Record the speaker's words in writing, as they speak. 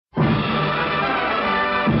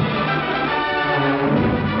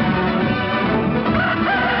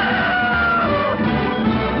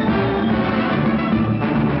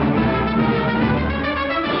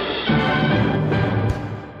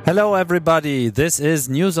Hello, everybody. This is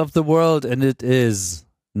News of the World, and it is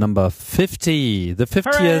number 50, the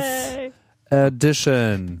 50th Hooray!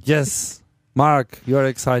 edition. Yes, Mark, you're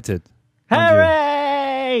excited.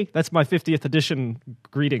 Hooray! That's my 50th edition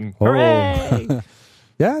greeting. Hooray!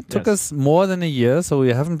 Yeah, it took us more than a year, so we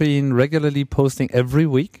haven't been regularly posting every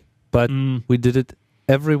week, but we did it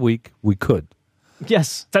every week we could.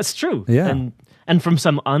 Yes, that's true. Yeah. And from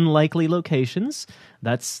some unlikely locations,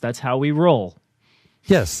 that's how we roll.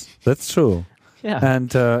 Yes, that's true. Yeah.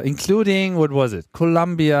 And including, what was it?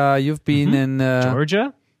 Colombia, you've been in...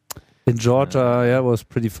 Georgia? In Georgia, yeah, it was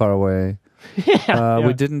pretty far away. Yeah.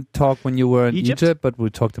 We didn't talk when you were in Egypt, but we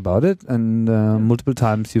talked about it. And multiple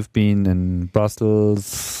times you've been in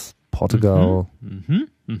Brussels, Portugal.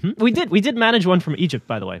 We did manage one from Egypt,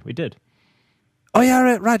 by the way. We did. Oh,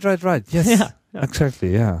 yeah, right. Yes, Yeah.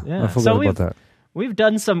 exactly, yeah. I forgot about that. We've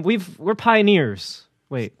done some... We're pioneers.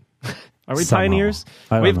 Wait. Are we Somehow. pioneers?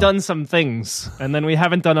 We've done some things, and then we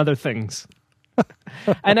haven't done other things.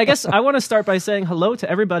 And I guess I want to start by saying hello to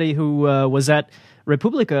everybody who was at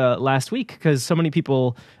Republica last week, because so many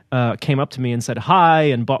people came up to me and said hi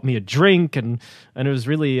and bought me a drink, and it was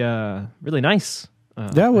really nice.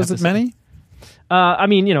 Was it many? I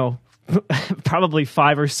mean, probably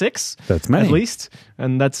 5 or 6. That's many. At least.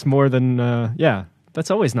 And that's more than,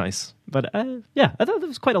 that's always nice. But I thought it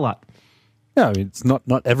was quite a lot. Yeah, I mean, it's not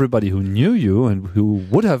everybody who knew you and who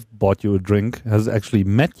would have bought you a drink has actually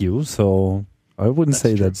met you, so I wouldn't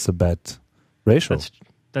say that's a bad ratio.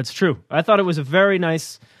 That's true. I thought it was a very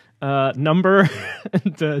nice number,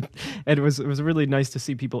 and it was really nice to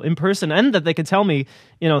see people in person, and that they could tell me,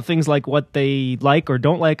 things like what they like or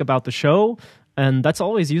don't like about the show, and that's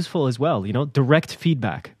always useful as well. Direct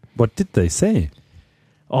feedback. What did they say?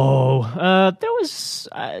 Oh, there was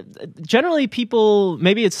generally people.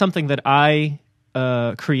 Maybe it's something that I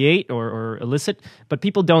create or elicit, but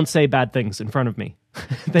people don't say bad things in front of me.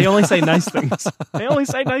 They only say nice things. They only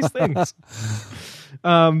say nice things.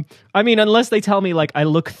 I mean, unless they tell me like I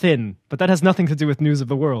look thin, but that has nothing to do with News of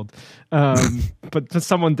the World. But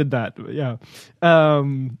someone did that, yeah.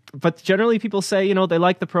 But generally, people say they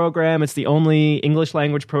like the program. It's the only English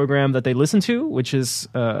language program that they listen to, which is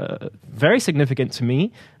very significant to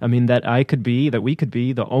me. I mean, that we could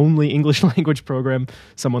be the only English language program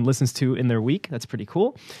someone listens to in their week. That's pretty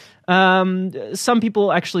cool. Some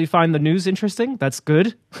people actually find the news interesting. That's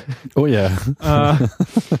good. Oh, yeah.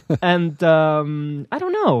 And I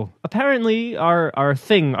don't know. Apparently, our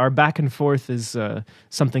thing, our back and forth is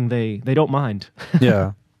something they don't mind.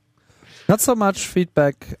 Yeah. Not so much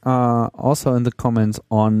feedback also in the comments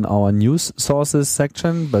on our news sources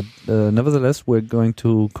section, but nevertheless, we're going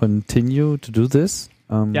to continue to do this.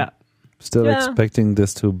 Still expecting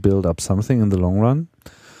this to build up something in the long run.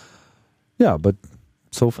 Yeah, but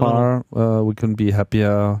so far, we can be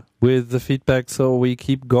happier with the feedback, so we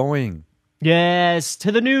keep going. Yes,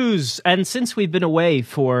 to the news. And since we've been away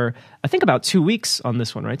for, I think, about 2 weeks on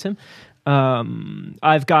this one, right, Tim?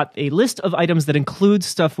 I've got a list of items that includes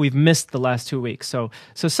stuff we've missed the last 2 weeks. So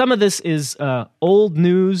some of this is old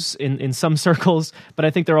news in some circles, but I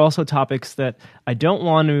think there are also topics that I don't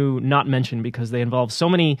want to not mention because they involve so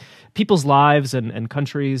many people's lives and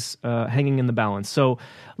countries hanging in the balance. So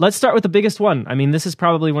let's start with the biggest one. I mean, this is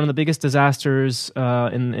probably one of the biggest disasters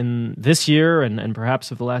in this year and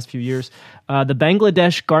perhaps of the last few years. The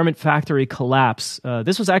Bangladesh garment factory collapse.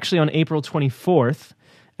 This was actually on April 24th.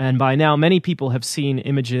 And by now, many people have seen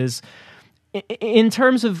images. In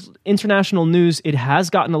terms of international news, it has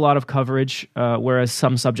gotten a lot of coverage, whereas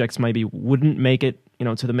some subjects maybe wouldn't make it,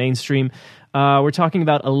 to the mainstream. We're talking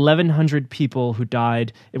about 1,100 people who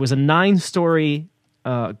died. It was a 9-story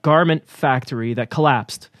garment factory that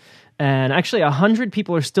collapsed. And actually, 100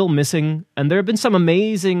 people are still missing. And there have been some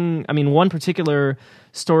amazing... I mean, one particular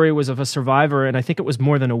story was of a survivor, and I think it was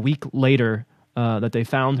more than a week later that they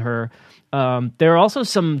found her. There are also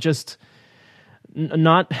some just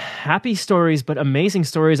not happy stories, but amazing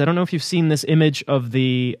stories. I don't know if you've seen this image of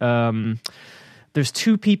the... there's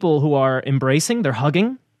 2 people who are embracing, they're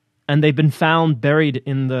hugging, and they've been found buried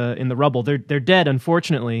in the rubble. They're dead,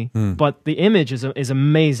 unfortunately, but the image is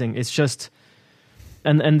amazing. It's just...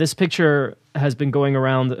 And this picture has been going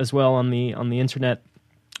around as well on the internet.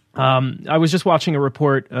 I was just watching a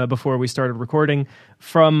report before we started recording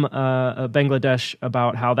from Bangladesh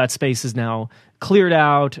about how that space is now cleared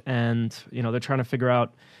out, and they're trying to figure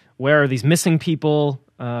out where are these missing people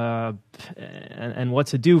and what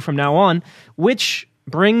to do from now on, which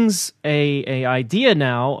brings a idea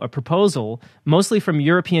now, a proposal, mostly from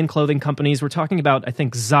European clothing companies. We're talking about, I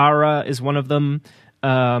think Zara is one of them.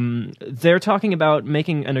 They're talking about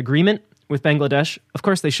making an agreement with Bangladesh. Of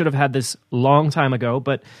course, they should have had this long time ago,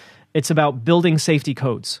 but it's about building safety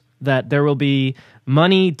codes, that there will be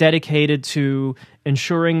money dedicated to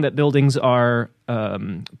ensuring that buildings are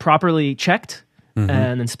properly checked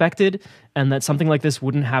and inspected, and that something like this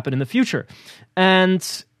wouldn't happen in the future. And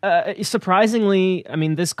surprisingly, I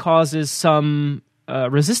mean, this causes some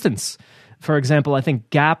resistance. For example, I think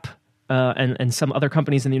Gap and some other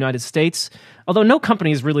companies in the United States, although no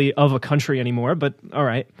company is really of a country anymore, but all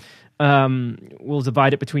right, we'll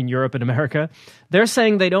divide it between Europe and America. They're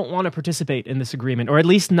saying they don't want to participate in this agreement, or at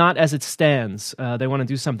least not as it stands. They want to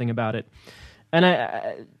do something about it.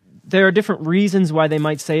 And there are different reasons why they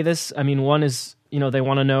might say this. I mean, one is, they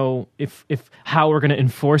want to know if how we're going to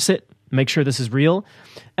enforce it, make sure this is real.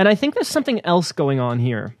 And I think there's something else going on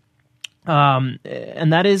here.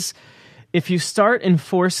 And that is, if you start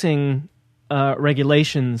enforcing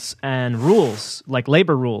regulations and rules, like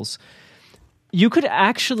labor rules, you could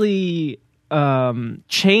actually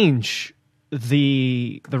change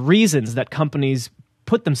the reasons that companies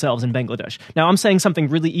put themselves in Bangladesh. Now, I'm saying something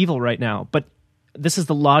really evil right now, but this is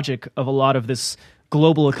the logic of a lot of this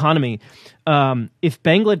global economy. If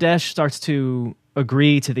Bangladesh starts to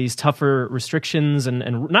agree to these tougher restrictions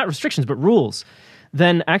and not restrictions, but rules,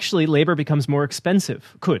 then actually labor becomes more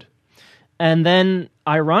expensive, could. And then,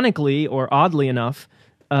 ironically or oddly enough,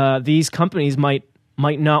 these companies might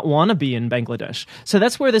not want to be in Bangladesh. So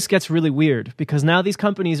that's where this gets really weird, because now these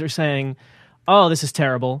companies are saying, oh, this is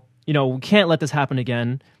terrible. We can't let this happen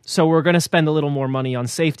again. So we're going to spend a little more money on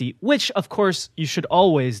safety, which, of course, you should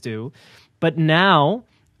always do. But now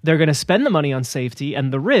they're going to spend the money on safety,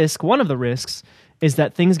 and one of the risks, is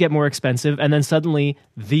that things get more expensive, and then suddenly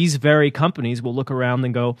these very companies will look around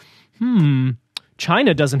and go,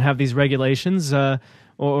 China doesn't have these regulations,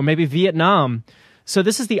 or maybe Vietnam. So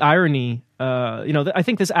this is the irony. I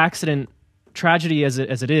think this tragedy as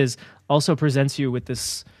it is, also presents you with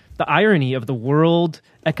the irony of the world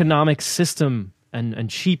economic system, and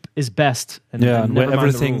cheap is best. And where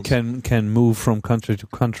everything can move from country to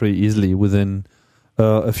country easily within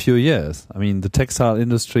a few years. I mean, the textile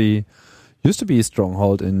industry used to be a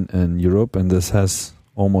stronghold in Europe, and this has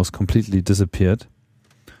almost completely disappeared.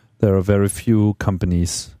 There are very few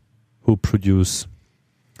companies who produce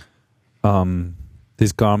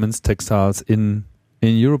these garments, textiles in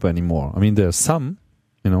Europe anymore. I mean, there are some,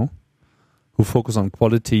 who focus on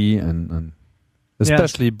quality and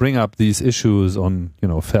especially bring up these issues on,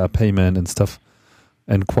 fair payment and stuff,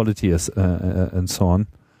 and quality and so on.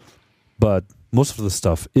 But most of the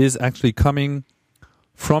stuff is actually coming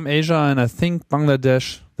from Asia, and I think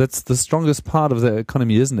Bangladesh, that's the strongest part of the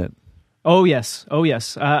economy, isn't it? Oh, yes.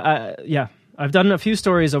 Yeah. I've done a few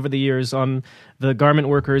stories over the years on the garment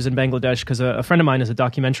workers in Bangladesh, because a friend of mine is a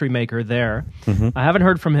documentary maker there. I haven't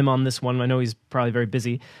heard from him on this one. I know he's probably very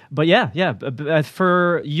busy. But yeah.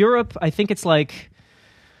 For Europe, I think it's like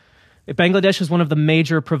Bangladesh is one of the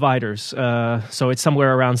major providers. So it's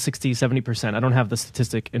somewhere around 60-70%. I don't have the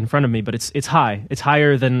statistic in front of me, but it's high. It's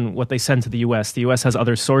higher than what they send to the U.S. The U.S. has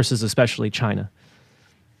other sources, especially China.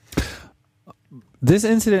 This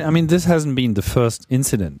incident, I mean, this hasn't been the first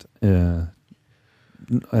incident.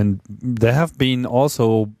 And there have been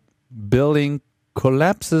also building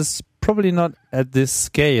collapses, probably not at this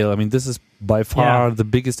scale. I mean, this is by far the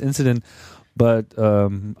biggest incident, but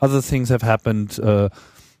other things have happened,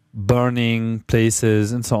 burning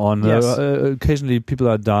places and so on. Yes. Occasionally people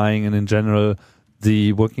are dying, and in general,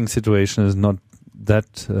 the working situation is not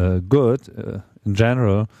that good in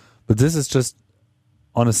general. But this is just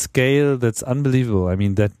on a scale that's unbelievable. I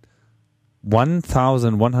mean, that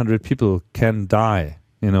 1,100 people can die,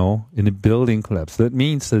 in a building collapse. That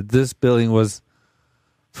means that this building was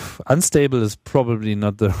unstable is probably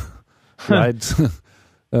not the right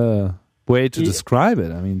way to describe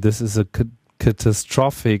it. I mean, this is a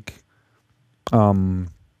catastrophic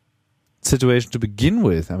situation to begin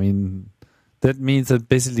with. I mean, that means that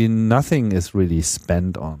basically nothing is really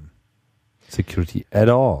spent on security at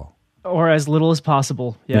all. Or as little as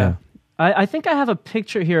possible, yeah. I think I have a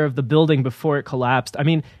picture here of the building before it collapsed. I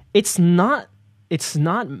mean, it's not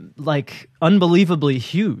like unbelievably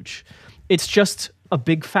huge. It's just a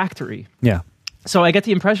big factory. Yeah. So I get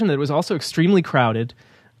the impression that it was also extremely crowded.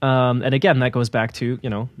 And again, that goes back to,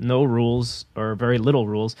 no rules or very little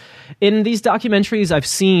rules. In these documentaries I've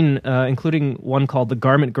seen, including one called The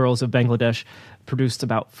Garment Girls of Bangladesh, produced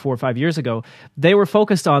about 4 or 5 years ago, they were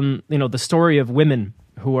focused on, the story of women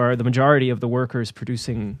who are the majority of the workers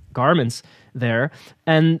producing garments there.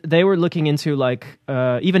 And they were looking into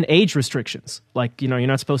even age restrictions. Like, you're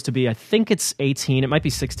not supposed to be, I think it's 18, it might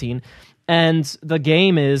be 16. And the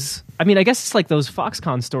game is, I mean, I guess it's like those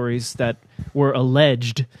Foxconn stories that were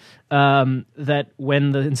alleged that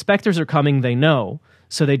when the inspectors are coming, they know.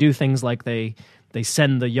 So they do things like they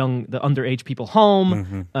send the underage people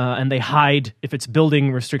home, and they hide, if it's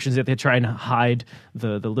building restrictions, that they try and hide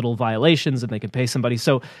the little violations, and they can pay somebody.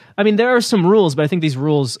 So, I mean, there are some rules, but I think these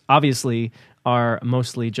rules obviously are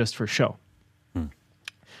mostly just for show.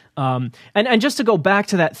 And just to go back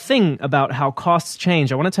to that thing about how costs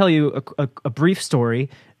change, I want to tell you a brief story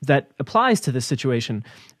that applies to this situation.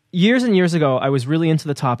 Years and years ago, I was really into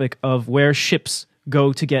the topic of where ships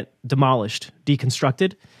go to get demolished,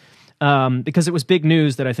 deconstructed, because it was big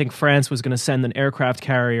news that I think France was going to send an aircraft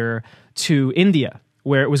carrier to India,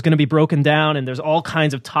 where it was going to be broken down, and there's all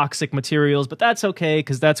kinds of toxic materials, but that's okay,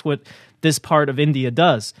 because that's what this part of India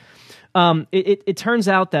does. It turns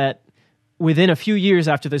out that within a few years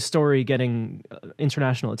after this story getting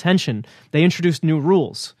international attention, they introduced new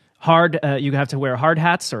rules. You have to wear hard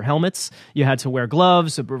hats or helmets. You had to wear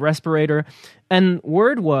gloves, a respirator. And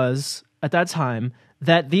word was, at that time,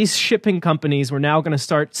 that these shipping companies were now going to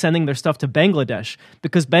start sending their stuff to Bangladesh,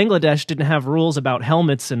 because Bangladesh didn't have rules about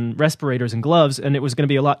helmets and respirators and gloves, and it was going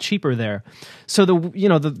to be a lot cheaper there. So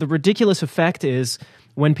the ridiculous effect is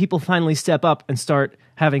when people finally step up and start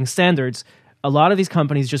having standards, a lot of these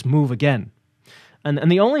companies just move again.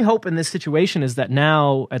 And the only hope in this situation is that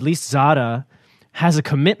now at least Zara has a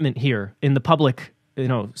commitment here in the public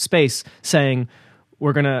space, saying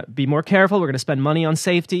we're going to be more careful, we're going to spend money on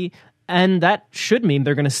safety, and that should mean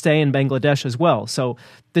they're going to stay in Bangladesh as well. So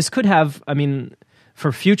this could have, I mean,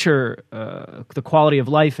 for future the quality of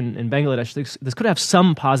life in Bangladesh, this could have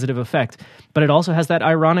some positive effect, but it also has that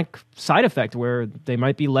ironic side effect where they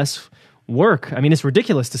might be less work. I mean, it's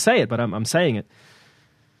ridiculous to say it, but I'm saying it.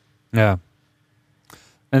 Yeah.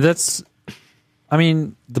 And that's, I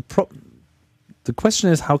mean, the question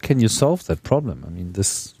is, how can you solve that problem? I mean,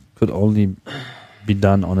 this could only be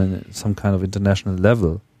done on some kind of international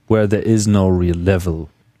level where there is no real level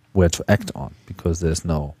where to act on, because there's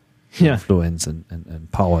no influence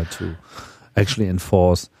and power to actually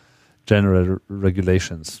enforce general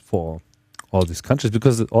regulations for all these countries,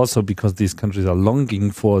 because these countries are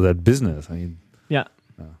longing for that business. I mean,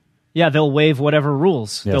 yeah, they'll waive whatever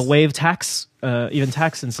rules. Yes. They'll waive tax, even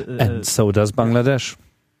tax. And so does Bangladesh.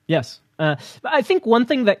 Yes. But I think one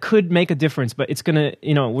thing that could make a difference, but it's going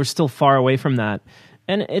to, we're still far away from that.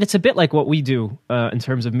 And it's a bit like what we do in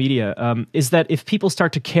terms of media, is that if people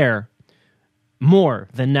start to care more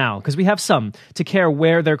than now, because we have some, to care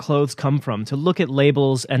where their clothes come from, to look at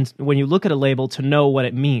labels, and when you look at a label, to know what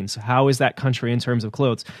it means. How is that country in terms of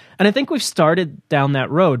clothes? And I think we've started down that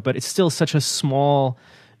road, but it's still such a small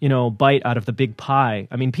bite out of the big pie.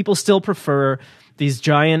 I mean, people still prefer these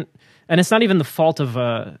giant, and it's not even the fault of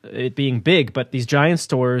it being big, but these giant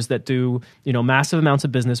stores that do, massive amounts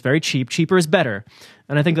of business, very cheap. Cheaper is better.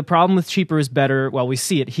 And I think the problem with cheaper is better, well, we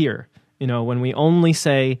see it here. When we only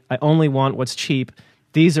say, I only want what's cheap,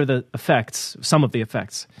 these are the effects, some of the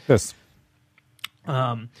effects. Yes.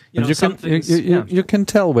 You can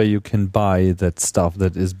tell where you can buy that stuff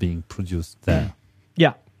that is being produced there.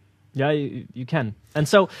 Yeah. Yeah, you can. And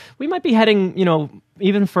so we might be heading,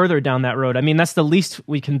 even further down that road. I mean, that's the least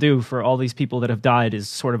we can do for all these people that have died, is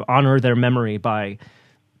sort of honor their memory by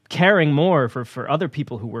caring more for other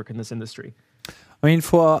people who work in this industry. I mean,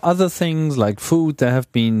 for other things like food, there have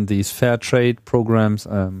been these fair trade programs.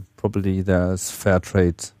 Probably there's fair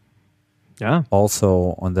trade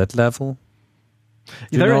also on that level.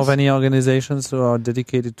 Do you know of any organizations who are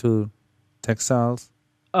dedicated to textiles?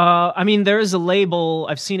 I mean, there is a label,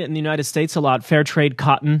 I've seen it in the United States a lot, Fair Trade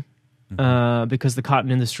Cotton, because the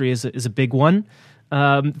cotton industry is a big one.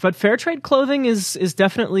 But fair trade clothing is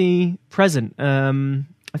definitely present.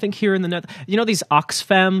 I think here in the Netherlands, these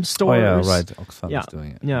Oxfam stores? Oh, yeah, right. Oxfam is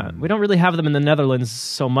doing it. Yeah, we don't really have them in the Netherlands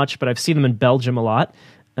so much, but I've seen them in Belgium a lot.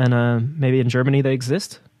 And maybe in Germany they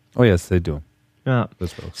exist. Oh, yes, they do. Yeah.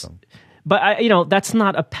 That's Oxfam. But, that's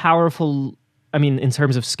not a powerful, I mean, in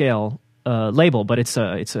terms of scale, label, but it's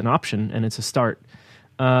an option and it's a start.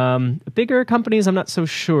 Bigger companies, I'm not so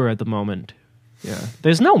sure at the moment. Yeah,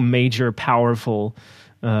 there's no major powerful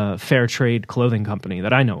fair trade clothing company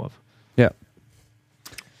that I know of. Yeah.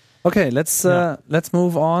 Okay, let's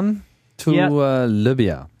move on to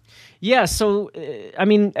Libya. Yeah. So I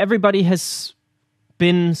mean, everybody has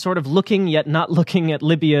been sort of looking yet not looking at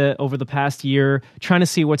Libya over the past year, trying to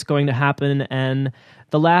see what's going to happen, and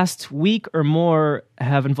the last week or more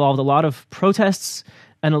have involved a lot of protests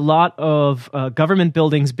and a lot of government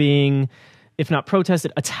buildings being, if not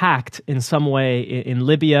protested, attacked in some way in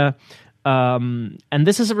Libya. And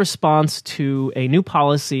this is a response to a new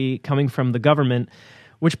policy coming from the government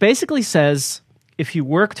which basically says if you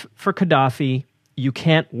worked for Gaddafi, you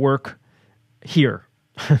can't work here.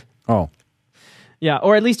 Oh. Yeah,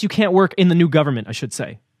 or at least you can't work in the new government, I should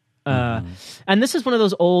say. And this is one of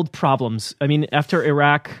those old problems. I mean, after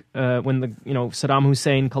Iraq, when Saddam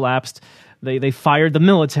Hussein collapsed, they fired the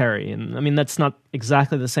military, and I mean that's not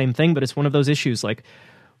exactly the same thing, but it's one of those issues like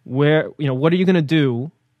where what are you going to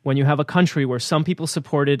do when you have a country where some people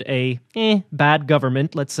supported a bad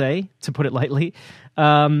government, let's say, to put it lightly,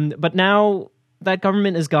 but now that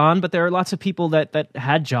government is gone, but there are lots of people that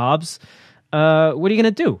had jobs. What are you going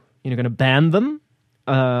to do? You're going to ban them?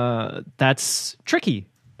 That's tricky.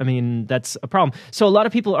 I mean, that's a problem. So a lot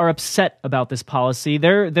of people are upset about this policy.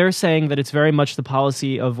 They're saying that it's very much the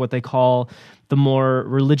policy of what they call the more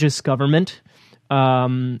religious government.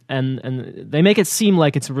 And they make it seem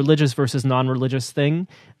like it's a religious versus non-religious thing.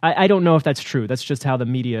 I don't know if that's true. That's just how the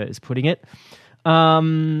media is putting it.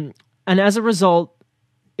 And as a result,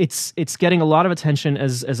 it's getting a lot of attention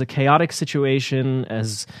as a chaotic situation,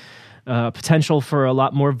 as potential for a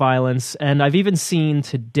lot more violence. And I've even seen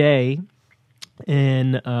today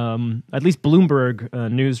in at least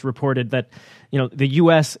Bloomberg News reported that the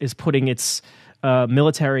U.S. is putting its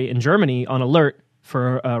military in Germany on alert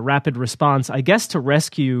for a rapid response, I guess, to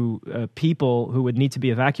rescue people who would need to be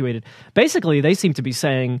evacuated. Basically, they seem to be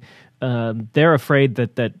saying they're afraid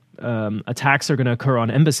that attacks are going to occur on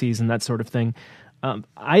embassies and that sort of thing.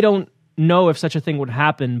 I don't know if such a thing would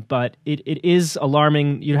happen, but it is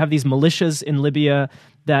alarming. You have these militias in Libya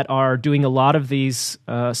that are doing a lot of these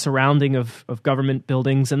surrounding of government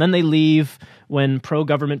buildings, and then they leave when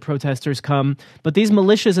pro-government protesters come. But these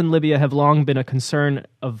militias in Libya have long been a concern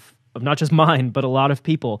of not just mine, but a lot of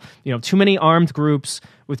people. Too many armed groups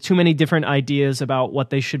with too many different ideas about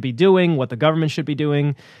what they should be doing, what the government should be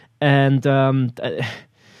doing, and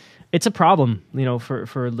it's a problem,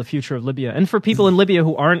 for the future of Libya and for people in Libya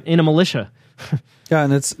who aren't in a militia. Yeah,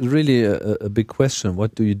 and it's really a big question.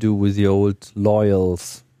 What do you do with the old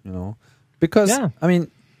loyals, Because, I mean,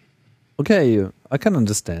 okay, I can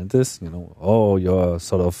understand this, you're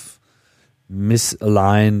sort of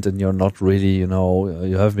misaligned and you're not really,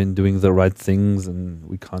 you have been doing the right things and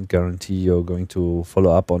we can't guarantee you're going to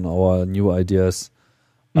follow up on our new ideas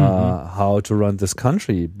how to run this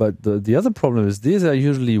country. But the other problem is these are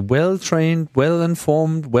usually well-trained,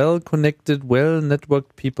 well-informed, well-connected,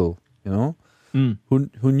 well-networked people,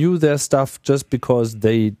 who knew their stuff just because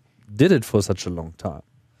they did it for such a long time.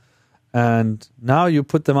 And now you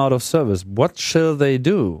put them out of service. What shall they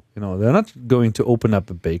do? They're not going to open up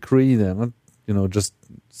a bakery. They're not, just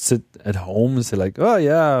sit at home and say like, oh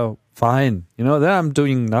yeah, fine. There I'm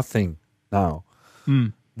doing nothing now.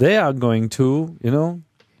 They are going to,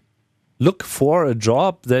 look for a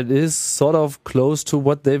job that is sort of close to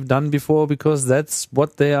what they've done before because that's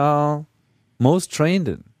what they are most trained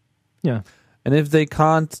in. Yeah. And if they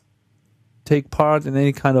can't take part in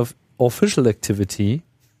any kind of official activity,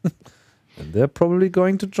 then they're probably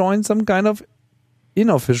going to join some kind of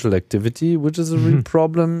unofficial activity, which is a real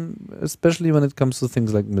problem, especially when it comes to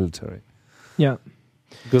things like military. Yeah.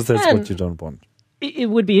 Because that's what you don't want.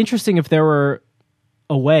 It would be interesting if there were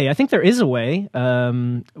a way, I think there is a way,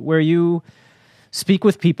 where you speak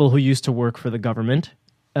with people who used to work for the government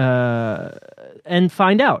and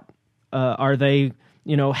find out, are they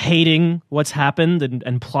hating what's happened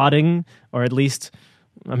and plotting, or at least,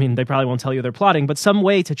 I mean, they probably won't tell you they're plotting, but some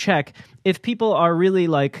way to check if people are really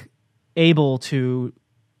able to,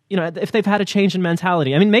 if they've had a change in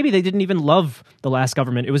mentality. I mean, maybe they didn't even love the last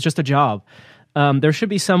government. It was just a job. There should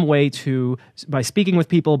be some way to, by speaking with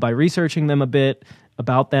people, by researching them a bit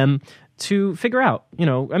about them, to figure out,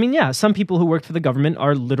 I mean, yeah, some people who worked for the government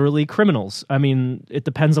are literally criminals. I mean, it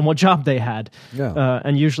depends on what job they had. Yeah.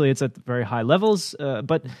 And usually it's at very high levels.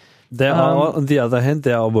 But there are, on the other hand,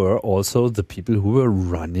 there were also the people who were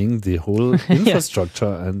running the whole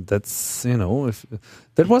infrastructure. And that's,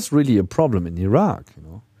 that was really a problem in Iraq,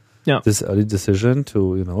 Yeah. This early decision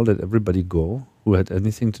to, let everybody go who had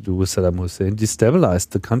anything to do with Saddam Hussein destabilized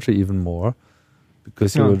the country even more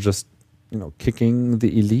because you were just, kicking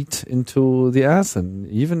the elite into the ass. And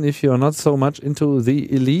even if you're not so much into the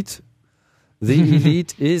elite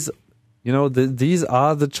is, these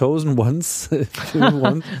are the chosen ones, if you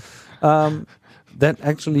want, that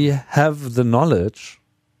actually have the knowledge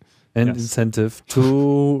and incentive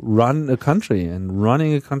to run a country. And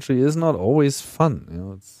running a country is not always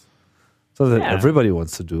fun. It's so that everybody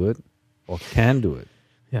wants to do it or can do it.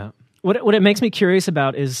 Yeah. What it makes me curious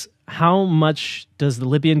about is how much does the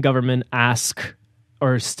Libyan government ask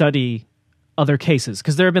or study other cases?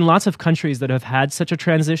 Because there have been lots of countries that have had such a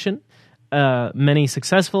transition, many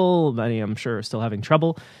successful, many I'm sure are still having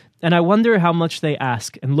trouble. And I wonder how much they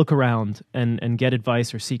ask and look around and get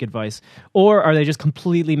advice or seek advice. Or are they just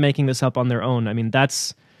completely making this up on their own? I mean,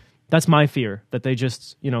 that's my fear, that they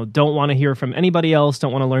just, don't want to hear from anybody else,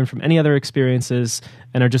 don't want to learn from any other experiences,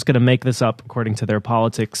 and are just going to make this up according to their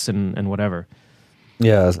politics and whatever.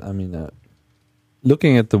 Yeah, I mean,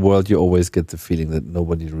 looking at the world, you always get the feeling that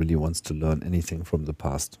nobody really wants to learn anything from the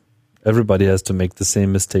past. Everybody has to make the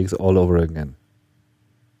same mistakes all over again.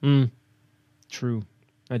 True.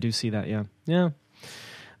 I do see that, yeah.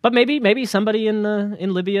 But maybe somebody in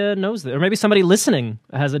Libya knows that, or maybe somebody listening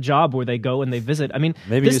has a job where they go and they visit. I mean,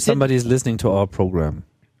 maybe somebody's listening to our program.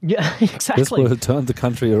 Yeah, exactly. This will turn the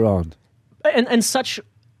country around. And such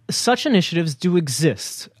initiatives do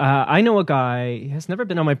exist. I know a guy, he has never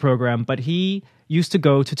been on my program, but he used to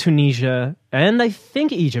go to Tunisia and I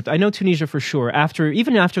think Egypt. I know Tunisia for sure.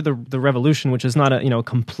 Even after the revolution, which is not a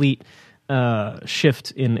complete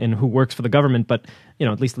shift in who works for the government, but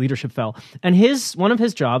at least leadership fell. And one of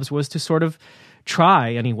his jobs was to sort of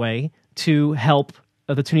try anyway to help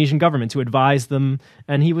the Tunisian government, to advise them.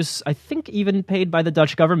 And he was, I think, even paid by the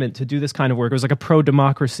Dutch government to do this kind of work. It was like a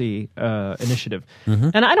pro-democracy initiative. Mm-hmm.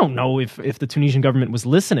 And I don't know if the Tunisian government was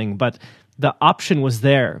listening, but the option was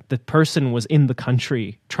there. The person was in the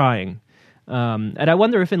country trying. And I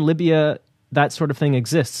wonder if in Libya that sort of thing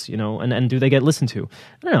exists, and do they get listened to?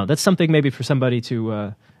 I don't know. That's something maybe for somebody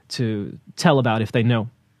to tell about if they know.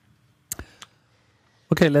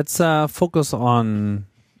 Okay, let's focus on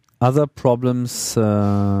other problems.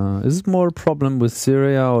 Is it more a problem with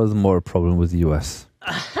Syria or is it more a problem with the US?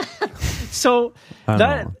 So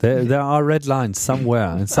there are red lines somewhere,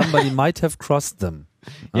 and somebody might have crossed them.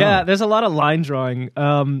 Yeah, there's a lot of line drawing.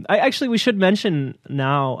 We should mention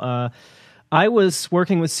now. I was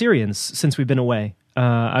working with Syrians since we've been away.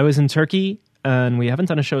 I was in Turkey, and we haven't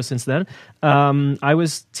done a show since then. I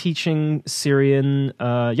was teaching Syrian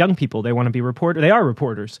young people. They want to be reporters. They are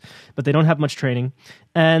reporters, but they don't have much training.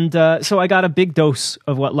 And so I got a big dose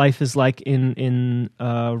of what life is like in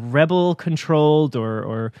rebel-controlled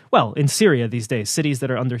or in Syria these days, cities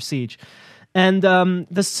that are under siege. And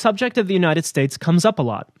the subject of the United States comes up a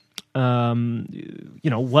lot.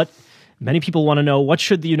 What many people want to know, what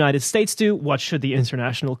should the United States do? What should the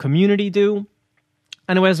international community do?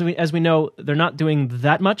 And as we know, they're not doing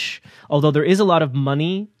that much, although there is a lot of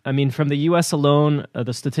money. I mean, from the U.S. alone,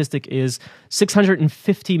 the statistic is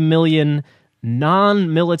 $650 million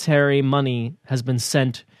non-military money has been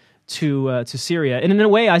sent to Syria. And in a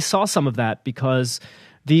way, I saw some of that because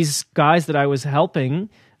these guys that I was helping,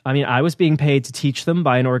 I mean, I was being paid to teach them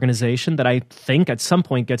by an organization that I think at some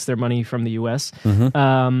point gets their money from the U.S.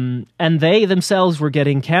 Mm-hmm. And they themselves were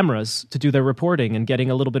getting cameras to do their reporting and getting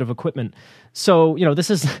a little bit of equipment. So, this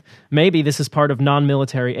is part of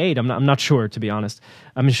non-military aid. I'm not sure, to be honest.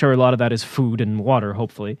 I'm sure a lot of that is food and water,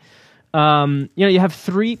 hopefully. You have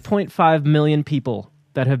 3.5 million people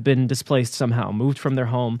that have been displaced somehow, moved from their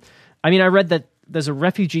home. I mean, I read that there's a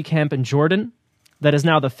refugee camp in Jordan that is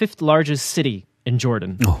now the 5th largest city in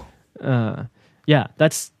Jordan. Oh. Yeah,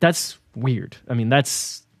 that's weird. I mean,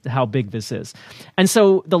 that's how big this is. And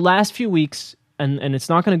so the last few weeks, and it's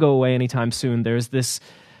not going to go away anytime soon, there's this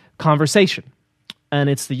conversation. And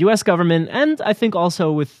it's the U.S. government, and I think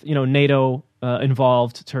also with NATO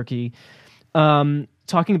involved, Turkey,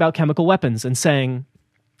 talking about chemical weapons and saying,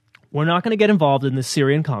 we're not going to get involved in the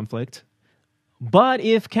Syrian conflict, but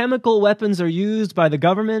if chemical weapons are used by the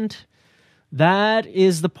government, that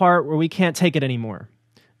is the part where we can't take it anymore.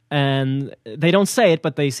 And they don't say it,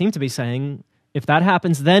 but they seem to be saying, if that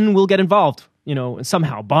happens, then we'll get involved,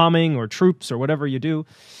 somehow, bombing or troops or whatever you do.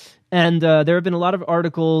 And there have been a lot of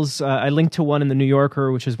articles. I linked to one in the New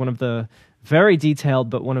Yorker, which is one of the very detailed,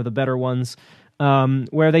 but one of the better ones,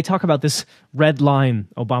 where they talk about this red line.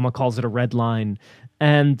 Obama calls it a red line.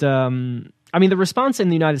 And the response in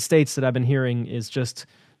the United States that I've been hearing is just,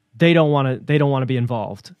 they don't want to be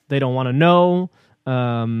involved. They don't want to know.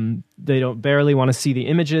 They don't barely want to see the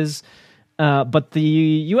images. But the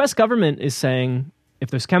U.S. government is saying, if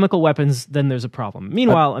there's chemical weapons, then there's a problem.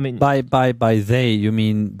 Meanwhile, by they, you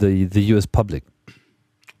mean the U.S. public?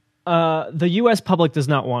 The U.S. public does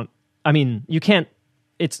not want. I mean, you can't.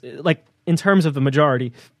 It's like in terms of the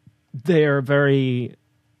majority, they are very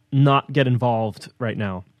not get involved right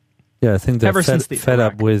now. Yeah, I think they're fed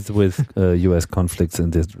up with U.S. conflicts in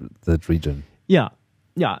that region. Yeah.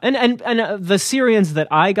 And the Syrians that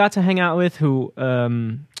I got to hang out with who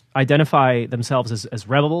identify themselves as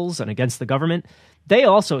rebels and against the government, they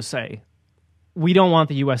also say, we don't want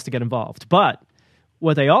the U.S. to get involved. But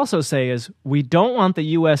what they also say is, we don't want the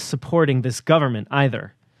U.S. supporting this government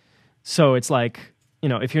either. So it's like,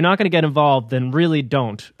 if you're not going to get involved, then really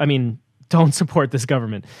don't. I mean, don't support this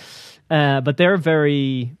government. But they're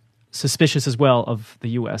very suspicious as well of the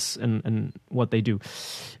U.S. and what they do.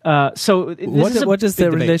 What is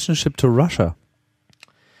their relationship to Russia?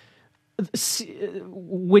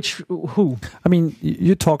 Who? I mean,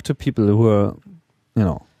 you talk to people who are,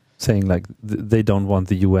 saying like they don't want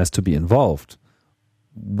the U.S. to be involved.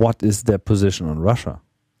 What is their position on Russia?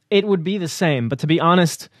 It would be the same, but to be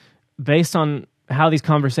honest, based on how these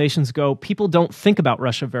conversations go, people don't think about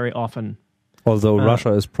Russia very often. Although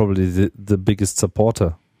Russia is probably the biggest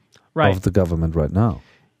supporter of the government right now.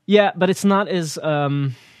 Yeah, but it's not as...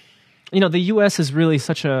 the U.S. is really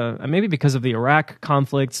such maybe because of the Iraq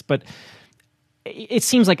conflicts, but it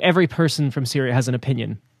seems like every person from Syria has an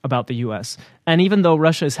opinion about the U.S. And even though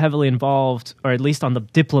Russia is heavily involved, or at least on the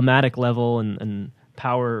diplomatic level and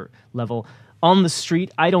power level, on the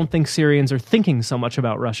street, I don't think Syrians are thinking so much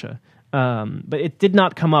about Russia. But it did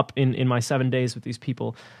not come up in my 7 days with these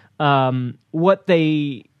people. What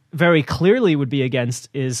they very clearly would be against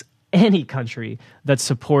is any country that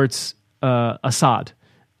supports Assad.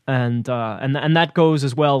 And that goes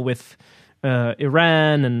as well with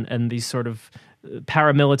Iran and these sort of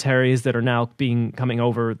paramilitaries that are now coming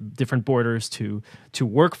over different borders to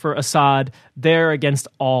work for Assad. They're against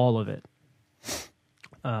all of it.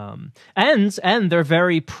 And they're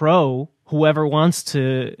very pro whoever wants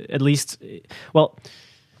to at least... Well,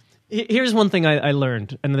 here's one thing I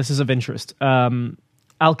learned, and this is of interest.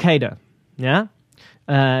 Al-Qaeda, yeah?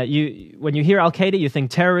 When you hear Al-Qaeda, you think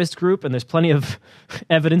terrorist group, and there's plenty of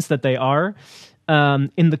evidence that they are.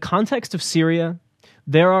 In the context of Syria,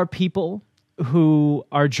 there are people who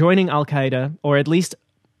are joining Al-Qaeda, or at least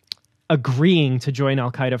agreeing to join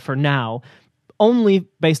Al-Qaeda for now, only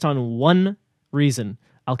based on one reason.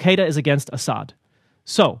 Al-Qaeda is against Assad.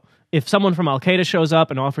 So, if someone from Al-Qaeda shows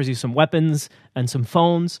up and offers you some weapons and some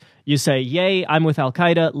phones, you say, yay, I'm with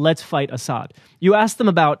Al-Qaeda, let's fight Assad. You ask them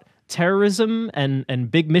about terrorism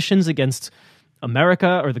and big missions against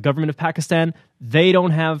America or the government of Pakistan, they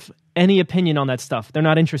don't have any opinion on that stuff. They're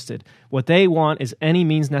not interested. What they want is any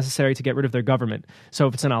means necessary to get rid of their government. So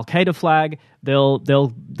if it's an Al-Qaeda flag, they'll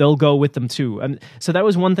go with them too. And so that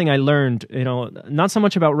was one thing I learned, not so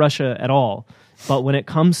much about Russia at all, but when it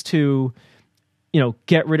comes to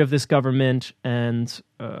get rid of this government and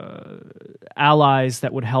allies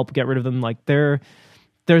that would help get rid of them, like there's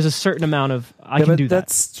a certain amount of I can do that.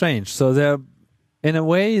 That's strange. So they're in a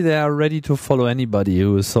way they are ready to follow anybody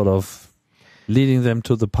who is sort of leading them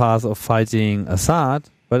to the path of fighting Assad,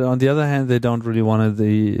 but on the other hand, they don't really want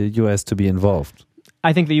the U.S. to be involved.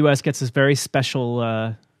 I think the U.S. gets this very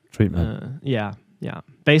special treatment. Yeah,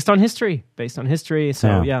 based on history.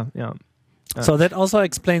 So yeah. So that also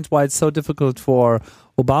explains why it's so difficult for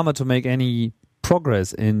Obama to make any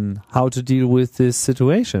progress in how to deal with this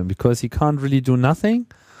situation, because he can't really do nothing,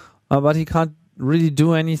 but he can't really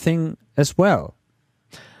do anything as well.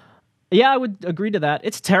 Yeah, I would agree to that.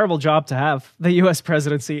 It's a terrible job to have, the U.S.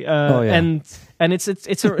 presidency, and it's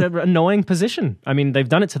an annoying position. I mean, they've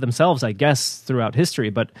done it to themselves, I guess, throughout history.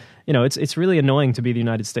 But it's really annoying to be the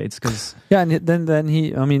United States because and then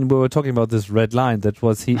he. I mean, we were talking about this red line. That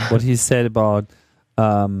was what he said about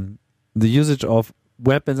the usage of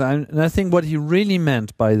weapons, and I think what he really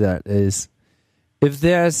meant by that is if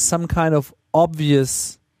there's some kind of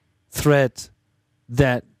obvious threat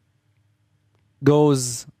that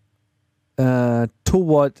goes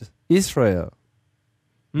toward Israel,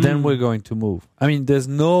 then we're going to move. I mean, there's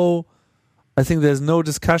no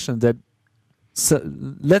discussion that. So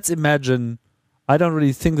let's imagine. I don't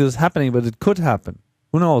really think this is happening, but it could happen.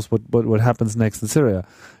 Who knows what happens next in Syria?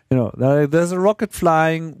 There's a rocket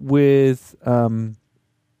flying with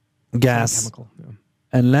gas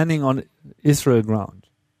and landing on Israel ground.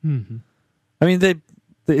 Mm-hmm. I mean, the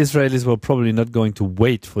Israelis were probably not going to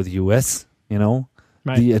wait for the U.S.,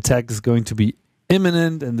 Right. The attack is going to be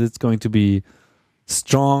imminent and it's going to be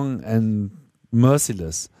strong and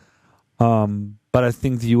merciless. But I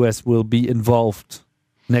think the U.S. will be involved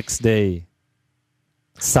next day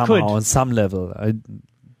somehow on some level.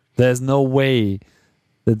 There's no way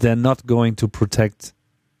that they're not going to protect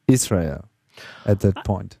Israel at that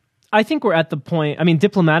point. I think we're at the point, I mean,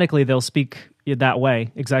 diplomatically they'll speak that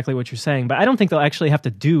way, exactly what you're saying, but I don't think they'll actually have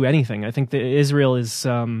to do anything. I think that Israel is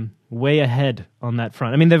way ahead on that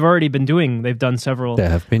front. I mean, they've done several... They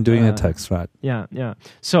have been doing attacks, right? Yeah.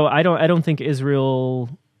 So I don't think Israel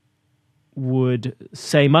would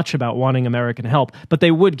say much about wanting American help, but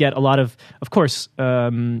they would get a lot of course,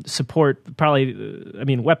 support,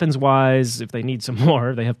 probably, weapons-wise, if they need some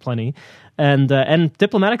more, they have plenty. and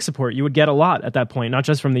diplomatic support you would get a lot at that point, not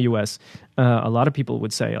just from the U.S. A lot of people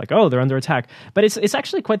would say like, oh, they're under attack, but it's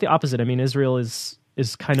actually quite the opposite. I mean, Israel is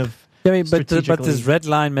kind of but this red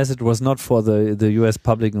line message was not for the U.S.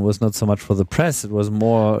 public and was not so much for the press. It was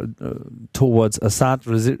more towards Assad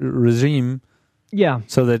regime. Yeah,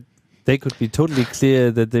 so that they could be totally clear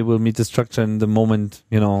that they will meet destruction the moment,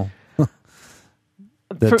 they're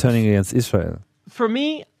turning against Israel. For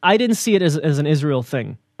me, I didn't see it as an Israel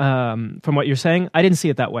thing. From what you're saying, I didn't see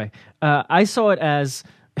it that way. I saw it as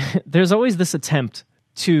there's always this attempt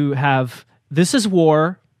to have, this is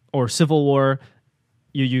war or civil war.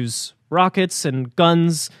 You use rockets and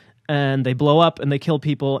guns and they blow up and they kill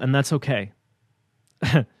people, and that's okay.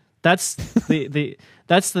 That's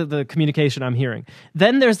the communication I'm hearing.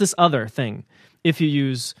 Then there's this other thing. If you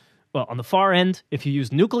use, on the far end, if you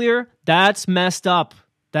use nuclear, that's messed up.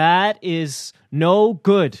 That is no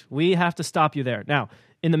good. We have to stop you there. Now,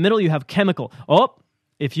 in the middle, you have chemical. Oh,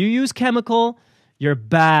 if you use chemical, you're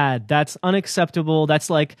bad. That's unacceptable. That's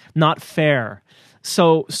like not fair.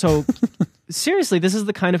 So seriously, this is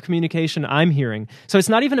the kind of communication I'm hearing. So it's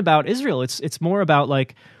not even about Israel. It's more about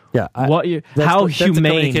like, how humane. That's the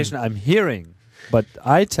communication I'm hearing. But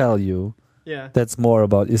I tell you, that's more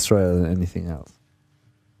about Israel than anything else.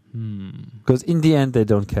 Because in the end, they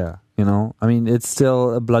don't care. I mean, it's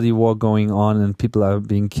still a bloody war going on and people are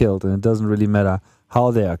being killed, and it doesn't really matter how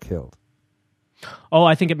they are killed. Oh,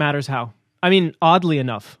 I think it matters how. I mean, oddly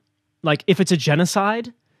enough, like if it's a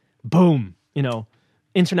genocide, boom,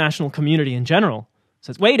 international community in general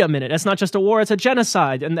says, wait a minute, that's not just a war, it's a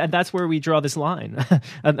genocide. And that's where we draw this line,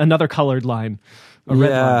 another colored line, a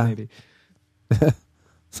red line maybe.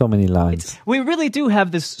 So many lines. We really do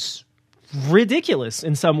have this ridiculous,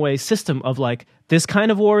 in some ways, system of like, this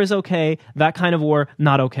kind of war is okay, that kind of war,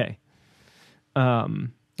 not okay.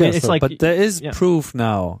 It's like, but there is proof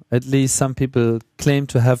now. At least some people claim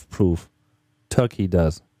to have proof. Turkey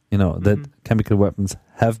does, that chemical weapons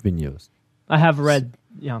have been used. I have read,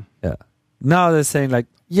 Yeah. Now they're saying like,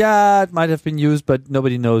 it might have been used, but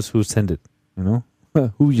nobody knows who sent it,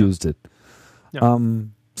 who used it. Yeah.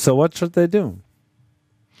 So what should they do?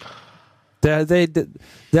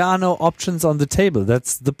 There are no options on the table.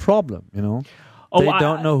 That's the problem, They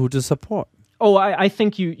don't know who to support. I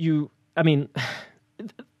think I mean,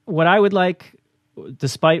 what I would like,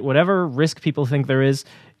 despite whatever risk people think there is,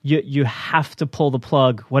 you have to pull the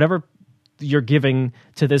plug. Whatever you're giving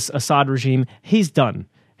to this Assad regime, he's done.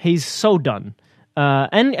 He's so done.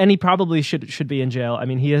 And he probably should be in jail. I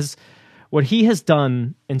mean, what he has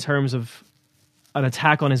done in terms of an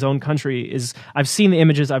attack on his own country is, I've seen the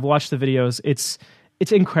images, I've watched the videos,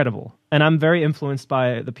 it's incredible. And I'm very influenced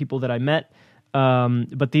by the people that I met.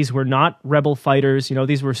 But these were not rebel fighters.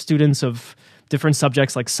 These were students of different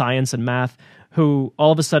subjects like science and math who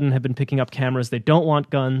all of a sudden have been picking up cameras. They don't want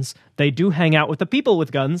guns. They do hang out with the people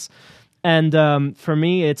with guns. And for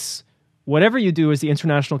me, it's whatever you do as the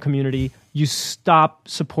international community, you stop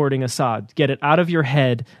supporting Assad. Get it out of your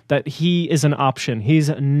head that he is an option. He's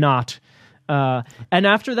not. And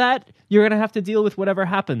after that, you're going to have to deal with whatever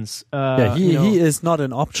happens. He is not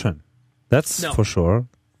an option. That's for sure.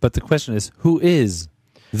 But the question is, who is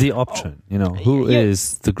the option? Who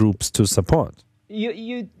is the groups to support?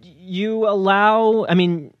 You allow, I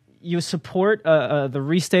mean, you support the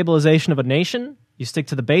restabilization of a nation. You stick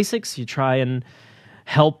to the basics. You try and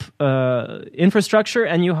help infrastructure,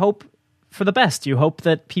 and you hope for the best. You hope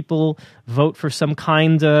that people vote for some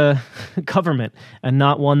kind government and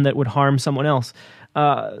not one that would harm someone else.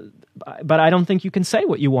 But I don't think you can say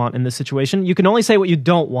what you want in this situation. You can only say what you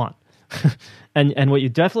don't want. and what you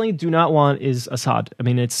definitely do not want is Assad. I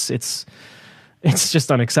mean, it's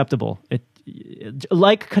just unacceptable.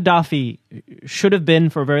 Like Gaddafi should have been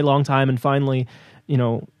for a very long time, and finally,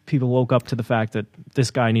 people woke up to the fact that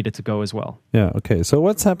this guy needed to go as well. Yeah, okay. So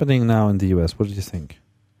what's happening now in the US? What do you think?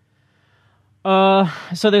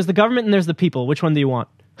 So there's the government and there's the people. Which one do you want?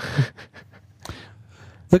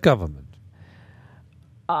 The government.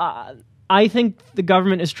 I think the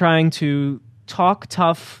government is trying to talk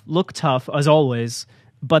tough, look tough, as always,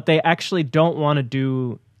 but they actually don't want to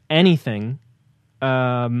do anything.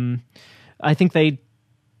 I think they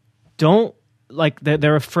don't, like,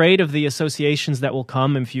 they're afraid of the associations that will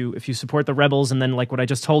come if you support the rebels, and then, like what I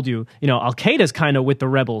just told you, Al-Qaeda's kind of with the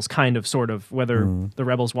rebels, kind of, sort of, whether the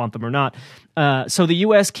rebels want them or not. So the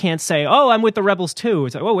U.S. can't say, oh, I'm with the rebels too.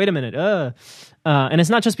 It's like, oh, wait a minute. And it's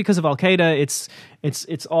not just because of Al-Qaeda,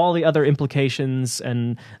 it's all the other implications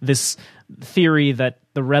and this theory that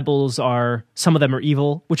the rebels some of them are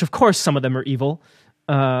evil, which of course some of them are evil.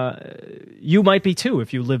 You might be too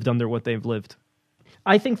if you lived under what they've lived.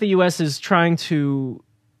 I think the U.S. is trying to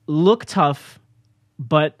look tough,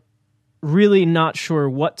 but really not sure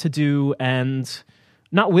what to do and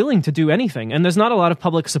not willing to do anything. And there's not a lot of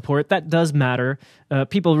public support. That does matter.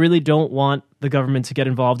 People really don't want the government to get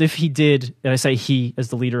involved. If he did, and I say he as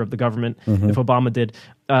the leader of the government, if Obama did,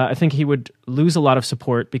 I think he would lose a lot of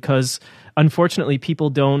support because, unfortunately, people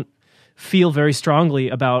don't feel very strongly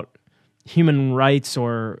about human rights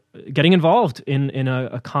or getting involved in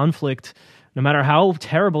a conflict, no matter how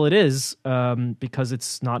terrible it is, because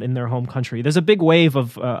it's not in their home country. There's a big wave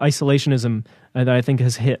of isolationism that I think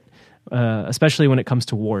has hit, especially when it comes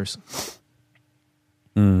to wars.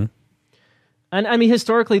 And I mean,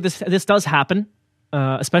 historically, this does happen,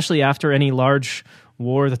 especially after any large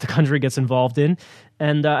war that the country gets involved in.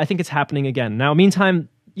 And I think it's happening again. Now, meantime,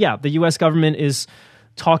 yeah, the U.S. government is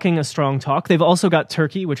talking a strong talk. They've also got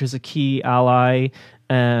Turkey, which is a key ally,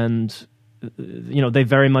 and they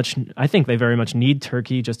very much need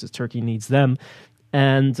Turkey, just as Turkey needs them.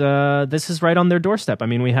 And this is right on their doorstep. I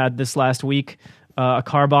mean, we had this last week, a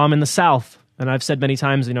car bomb in the south. And I've said many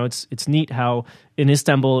times, it's neat how in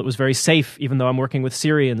Istanbul it was very safe, even though I'm working with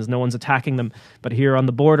Syrians, no one's attacking them. But here on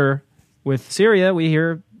the border with Syria, we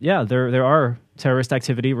hear, there are terrorist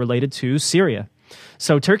activity related to Syria.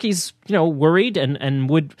 So Turkey's, worried and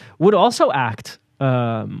would also act.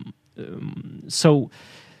 So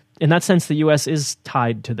in that sense, the U.S. is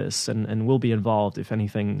tied to this and will be involved if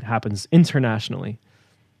anything happens internationally.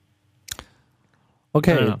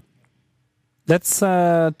 Okay. Let's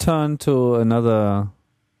turn to another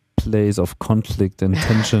place of conflict and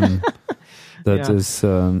tension that is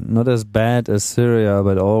not as bad as Syria,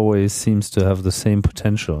 but always seems to have the same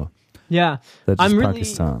potential. Yeah. That is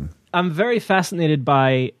Pakistan. I'm very fascinated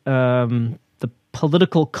by the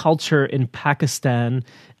political culture in Pakistan,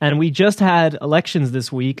 and we just had elections this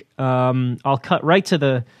week. I'll cut right to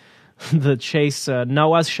the chase.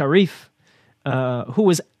 Nawaz Sharif, who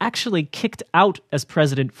was actually kicked out as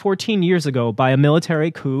president 14 years ago by a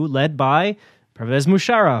military coup led by Pervez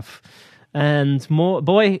Musharraf. And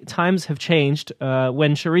boy, times have changed.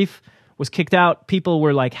 When Sharif was kicked out, people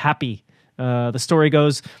were like happy. The story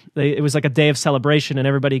goes, it was like a day of celebration and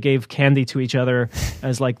everybody gave candy to each other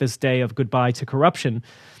as like this day of goodbye to corruption.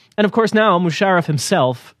 And of course now Musharraf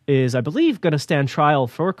himself is, I believe, going to stand trial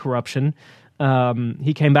for corruption.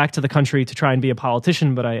 He came back to the country to try and be a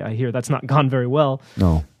politician, but I hear that's not gone very well.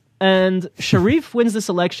 No. And Sharif wins this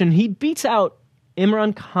election. He beats out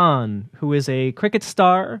Imran Khan, who is a cricket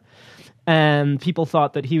star, and people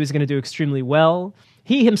thought that he was going to do extremely well.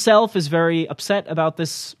 He himself is very upset about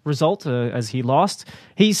this result as he lost.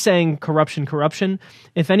 He's saying corruption, corruption.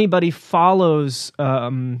 If anybody follows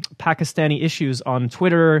Pakistani issues on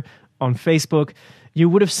Twitter, on Facebook, you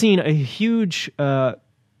would have seen a huge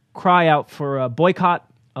cry out for a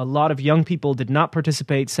boycott. A lot of young people did not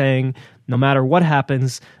participate, saying no matter what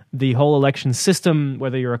happens, the whole election system,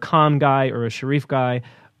 whether you're a Khan guy or a Sharif guy,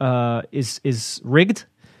 is rigged.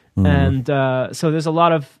 And so there's a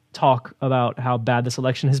lot of talk about how bad this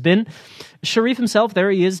election has been. Sharif himself,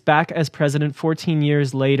 there he is back as president 14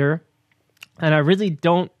 years later. And I really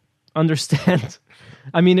don't understand.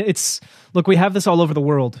 I mean, look, we have this all over the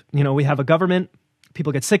world. We have a government,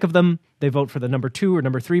 people get sick of them, they vote for the number 2 or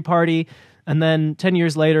number 3 party, and then 10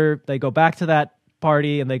 years later, they go back to that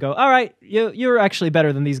party and they go, all right, you're actually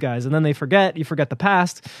better than these guys. And then you forget the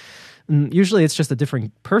past. And usually it's just a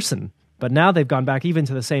different person. But now they've gone back even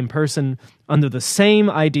to the same person under the same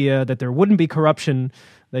idea that there wouldn't be corruption.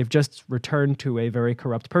 They've just returned to a very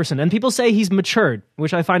corrupt person. And people say he's matured,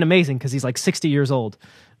 which I find amazing because he's like 60 years old.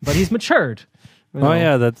 But he's matured. Oh,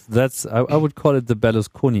 yeah, that's I would call it the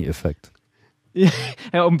Berlusconi effect. Yeah,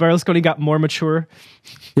 Berlusconi got more mature.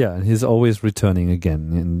 Yeah, and he's always returning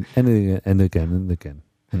again and again and again.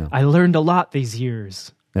 I learned a lot these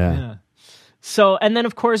years. Yeah. So, and then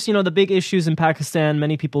of course, the big issues in Pakistan,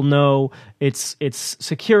 many people know it's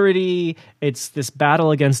security, it's this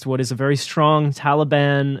battle against what is a very strong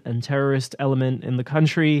Taliban and terrorist element in the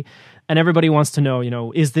country. And everybody wants to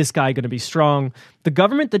know, is this guy going to be strong? The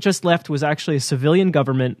government that just left was actually a civilian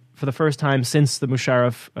government for the first time since the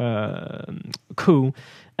Musharraf coup.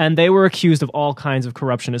 And they were accused of all kinds of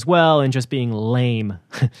corruption as well and just being lame.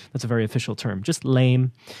 That's a very official term, just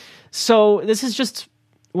lame. So this is just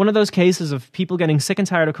one of those cases of people getting sick and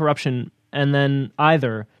tired of corruption and then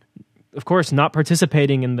either, of course, not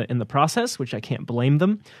participating in the process, which I can't blame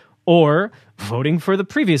them, or voting for the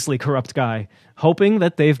previously corrupt guy, hoping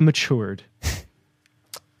that they've matured.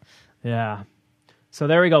 Yeah. So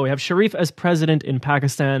there we go. We have Sharif as president in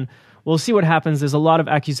Pakistan. We'll see what happens. There's a lot of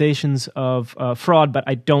accusations of fraud, but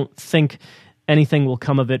I don't think anything will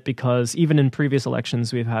come of it, because even in previous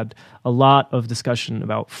elections, we've had a lot of discussion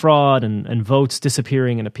about fraud and votes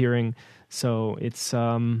disappearing and appearing. So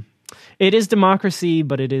it is democracy,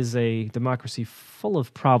 but it is a democracy full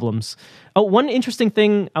of problems. Oh, one interesting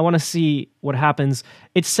thing, I want to see what happens.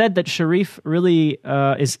 It's said that Sharif really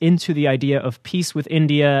is into the idea of peace with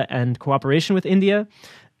India and cooperation with India.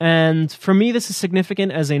 And for me, this is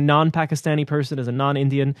significant as a non-Pakistani person, as a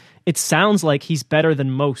non-Indian. It sounds like he's better than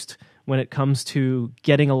most when it comes to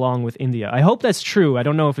getting along with India. I hope that's true. I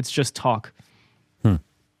don't know if it's just talk.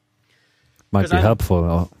 Might be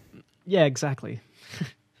helpful. Yeah, exactly.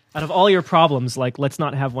 Out of all your problems, like, let's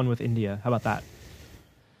not have one with India. How about that?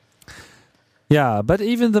 Yeah, but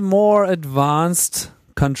even the more advanced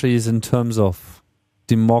countries in terms of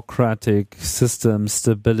democratic system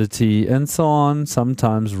stability and so on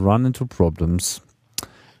sometimes run into problems.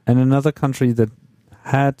 And another country that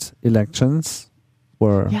had elections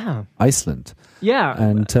were Iceland. Yeah.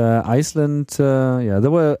 And Iceland,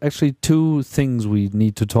 there were actually two things we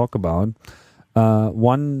need to talk about.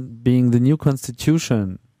 One being the new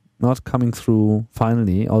constitution not coming through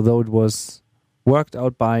finally, although it was worked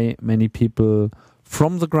out by many people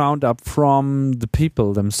from the ground up, from the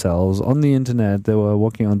people themselves on the internet. They were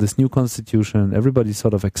working on this new constitution. Everybody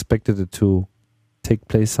sort of expected it to take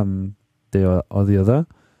place some day or the other.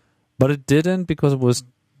 But it didn't, because it was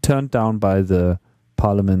turned down by the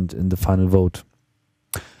parliament in the final vote.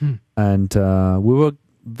 And we were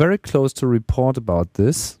very close to report about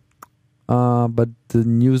this. But the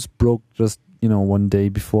news broke just, one day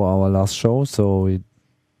before our last show. So it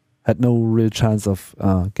had no real chance of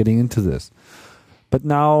getting into this. But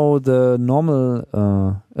now the normal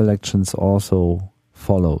elections also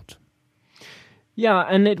followed. Yeah,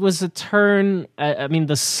 and it was a turn. I mean,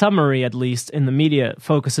 the summary, at least in the media,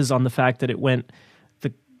 focuses on the fact that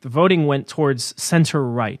the voting went towards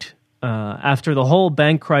center-right. After the whole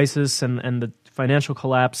bank crisis and the financial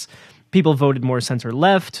collapse, people voted more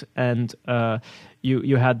center-left, and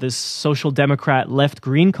you had this social democrat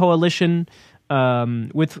left-green coalition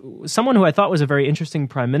with someone who I thought was a very interesting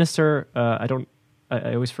prime minister.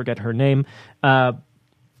 I always forget her name.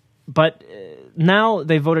 But now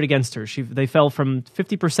they voted against her. They fell from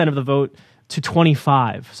 50% of the vote to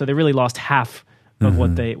 25%. So they really lost half of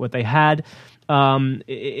what they had.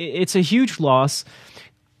 It's a huge loss.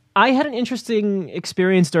 I had an interesting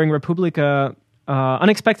experience during Republika.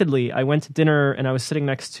 Unexpectedly, I went to dinner and I was sitting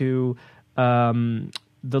next to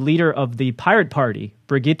the leader of the Pirate Party,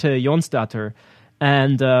 Birgitte Jonsdatter,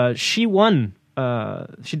 and she won.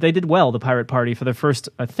 They did well, the Pirate Party, for their first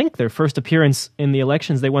appearance in the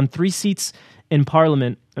elections. They won 3 seats in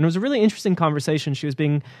parliament, and it was a really interesting conversation. She was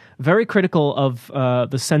being very critical of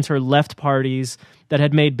the center-left parties that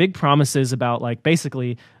had made big promises about, like,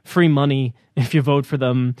 basically free money if you vote for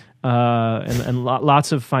them, and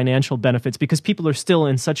lots of financial benefits, because people are still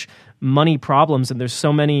in such money problems, and there's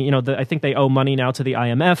so many, I think they owe money now to the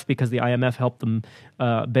IMF because the IMF helped them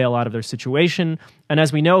bail out of their situation. And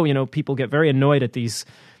as we know, people get very annoyed at these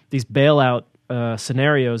bailout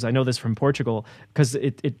scenarios. I know this from Portugal, because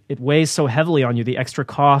it weighs so heavily on you, the extra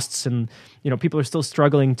costs, and people are still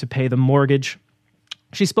struggling to pay the mortgage.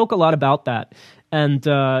 She spoke a lot about that. And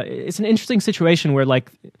it's an interesting situation where,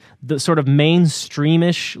 like, the sort of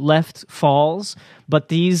mainstreamish left falls, but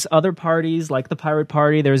these other parties, like the Pirate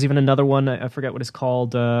Party, there's even another one, I forget what it's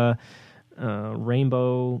called,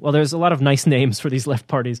 Rainbow. Well, there's a lot of nice names for these left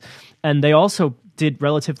parties. And they also did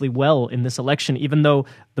relatively well in this election, even though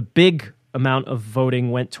the big amount of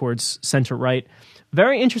voting went towards center-right.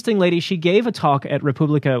 Very interesting lady. She gave a talk at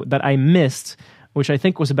Republika that I missed, which I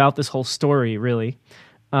think was about this whole story, really.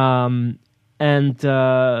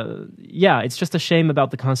 It's just a shame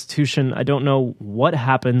about the Constitution. I don't know what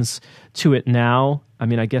happens to it now. I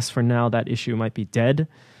mean, I guess for now that issue might be dead.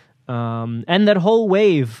 And that whole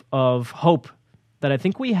wave of hope that I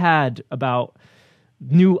think we had about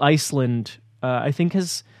New Iceland, I think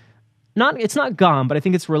it's not gone, but I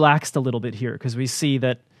think it's relaxed a little bit here, because we see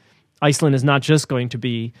that Iceland is not just going to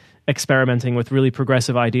be experimenting with really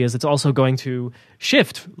progressive ideas. It's also going to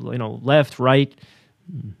shift, left, right,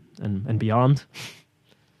 and beyond.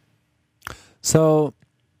 So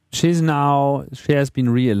she has been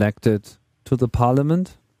re-elected to the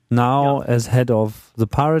parliament now as head of the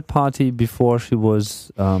Pirate Party. Before, she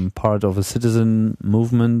was part of a citizen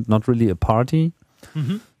movement, not really a party.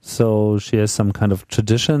 So she has some kind of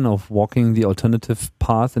tradition of walking the alternative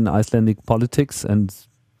path in Icelandic politics, and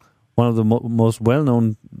one of the most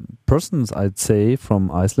well-known persons, I'd say,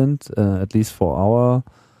 from Iceland, at least for our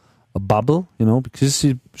bubble, because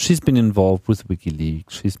she's been involved with WikiLeaks.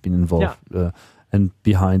 She's been involved, and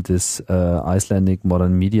behind this Icelandic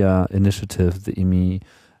Modern Media Initiative, the IMI,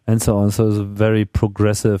 and so on. So it's a very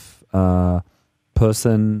progressive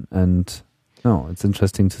person, and it's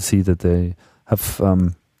interesting to see that they have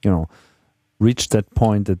reached that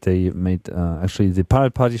point that they made actually the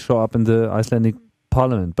Pirate Party show up in the Icelandic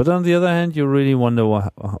parliament. But on the other hand, you really wonder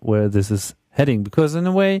where this is heading, because in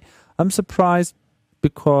a way I'm surprised,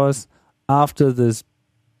 because after this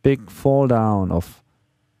big fall down of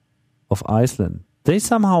Iceland, they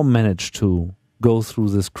somehow managed to go through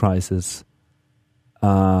this crisis,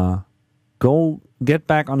 get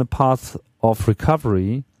back on a path of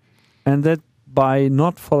recovery, and that by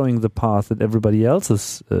not following the path that everybody else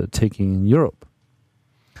is taking in Europe.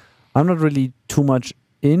 I'm not really too much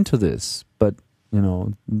into this, but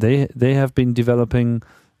they have been developing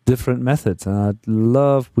different methods, and I'd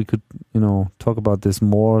love we could talk about this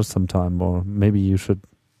more sometime, or maybe you should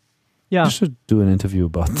do an interview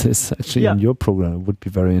about this actually in your program. It would be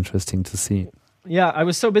very interesting to see. Yeah, I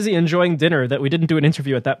was so busy enjoying dinner that we didn't do an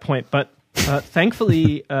interview at that point, but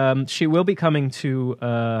thankfully she will be coming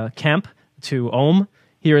to camp to Ohm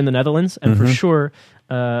here in the Netherlands, and for sure,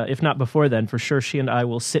 if not before then, for sure she and I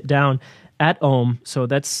will sit down at Ohm. So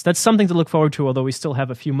that's something to look forward to, although we still have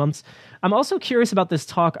a few months. I'm also curious about this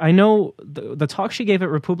talk. I know the talk she gave at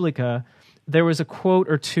Republica, there was a quote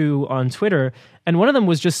or two on Twitter, and one of them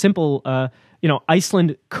was just simple,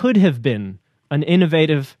 Iceland could have been an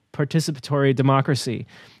innovative participatory democracy.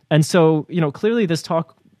 And so, clearly this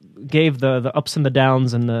talk gave the ups and the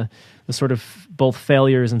downs and the sort of both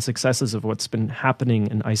failures and successes of what's been happening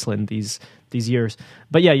in Iceland these years.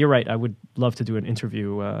 But yeah, you're right. I would love to do an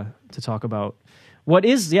interview to talk about what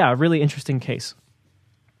is, a really interesting case.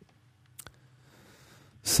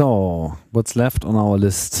 So, what's left on our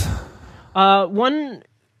list? One,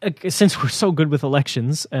 since we're so good with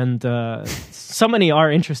elections, and so many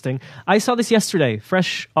are interesting, I saw this yesterday,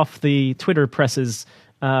 fresh off the Twitter presses.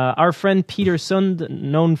 Our friend Peter Sund,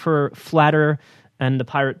 known for Flatter and the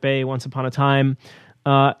Pirate Bay Once Upon a Time,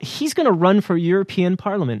 he's going to run for European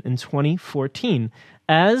Parliament in 2014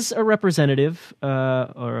 as a representative,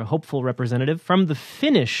 or a hopeful representative, from the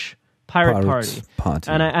Finnish Pirate Party.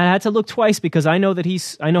 And I had to look twice, because I know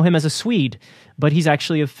him as a Swede, but he's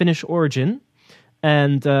actually of Finnish origin.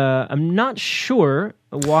 And I'm not sure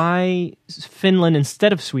why Finland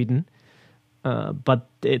instead of Sweden, but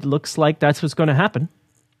it looks like that's what's going to happen.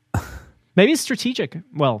 Maybe it's strategic.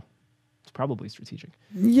 Well, it's probably strategic.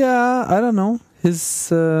 Yeah, I don't know.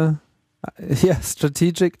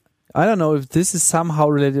 Strategic. I don't know if this is somehow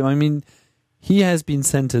related. I mean, he has been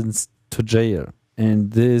sentenced to jail,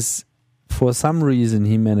 and this, for some reason,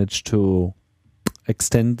 he managed to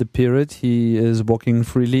extend the period. He is walking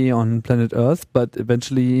freely on planet Earth, but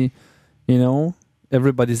eventually,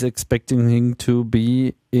 everybody's expecting him to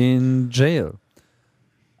be in jail.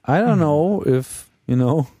 I don't know if,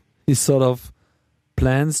 he sort of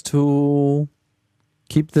plans to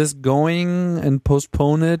keep this going and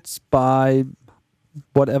postpone it by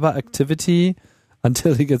whatever activity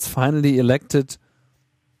until he gets finally elected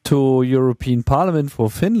to European Parliament for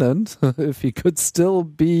Finland. If he could still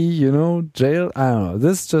be, jail. I don't know.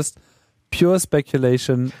 This is just pure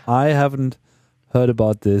speculation. I haven't heard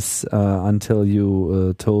about this until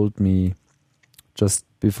you told me just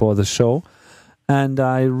before the show. And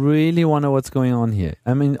I really wonder what's going on here.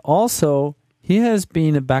 I mean, also, he has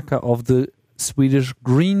been a backer of the Swedish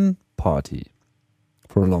Green Party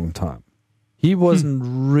for a long time. He wasn't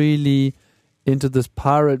really into this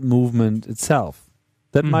pirate movement itself.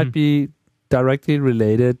 That might be directly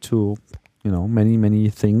related to, many, many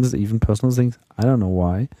things, even personal things. I don't know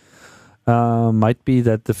why. Might be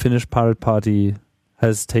that the Finnish Pirate Party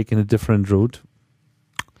has taken a different route.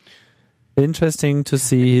 Interesting to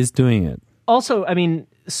see he's doing it. Also, I mean,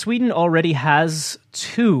 Sweden already has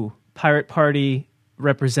 2 Pirate Party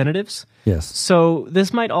representatives. Yes. So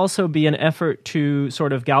this might also be an effort to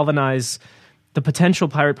sort of galvanize the potential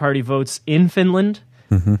Pirate Party votes in Finland.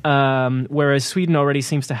 Whereas Sweden already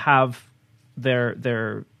seems to have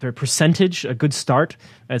their percentage, a good start,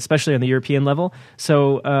 especially on the European level.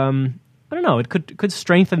 So I don't know. It could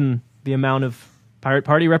strengthen the amount of Pirate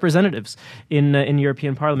Party representatives in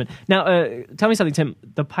European Parliament. Now, tell me something, Tim.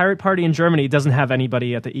 The Pirate Party in Germany doesn't have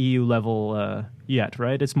anybody at the EU level yet,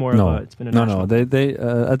 right? It's more of it's been a national. No. They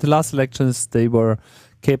at the last elections they were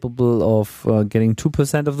capable of getting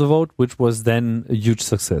 2% of the vote, which was then a huge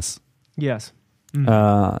success. Yes.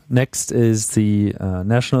 Next is the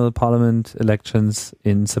national parliament elections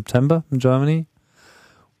in September in Germany,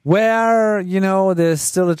 where, there's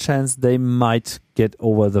still a chance they might get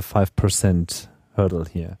over the 5% hurdle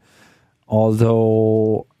here.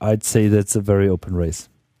 Although I'd say that's a very open race.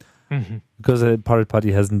 because the Pirate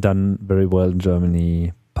Party hasn't done very well in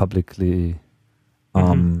Germany publicly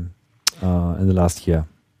in the last year.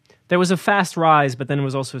 There was a fast rise, but then it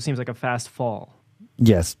was also, it seems like a fast fall.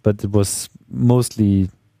 Yes, but it was mostly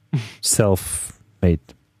self-made.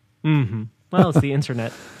 Well, it's the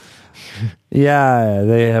internet. Yeah,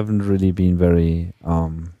 they haven't really been very, I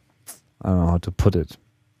don't know how to put it.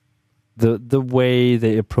 The way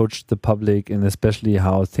they approached the public, and especially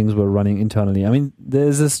how things were running internally. I mean,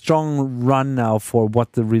 there's a strong run now for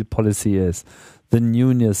what the real policy is. The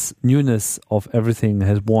newness of everything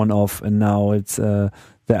has worn off, and now it's the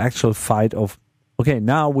actual fight of, okay,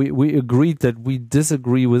 now we agreed that we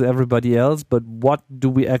disagree with everybody else, but what do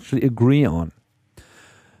we actually agree on?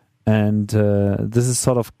 And this is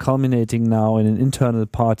sort of culminating now in an internal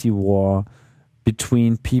party war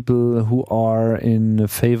between people who are in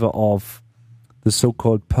favor of the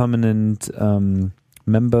so-called permanent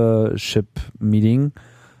membership meeting,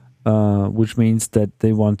 which means that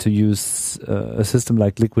they want to use a system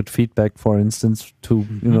like liquid feedback, for instance, to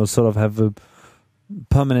sort of have a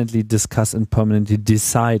permanently discuss and permanently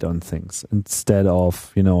decide on things instead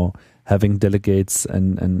of having delegates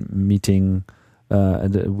and meeting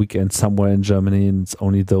at a weekend somewhere in Germany, and it's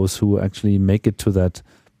only those who actually make it to that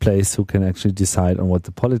place who can actually decide on what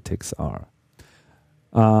the politics are.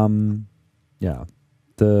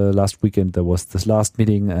 The last weekend there was this last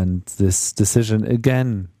meeting, and this decision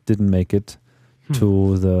again didn't make it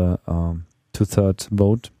to the 2/3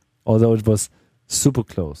 vote, although it was super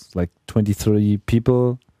close. Like 23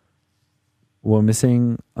 people were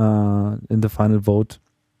missing in the final vote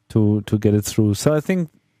to get it through. So I think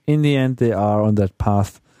in the end they are on that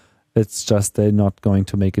path. It's just they're not going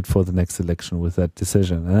to make it for the next election with that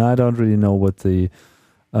decision. And I don't really know what the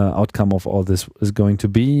outcome of all this is going to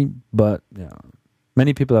be. But yeah,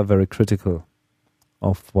 many people are very critical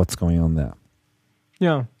of what's going on there.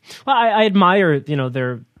 Yeah. Well, I admire,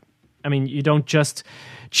 you don't just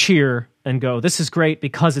cheer and go, this is great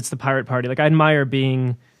because it's the Pirate Party. Like, I admire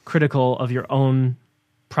being critical of your own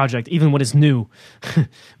project, even when it's new.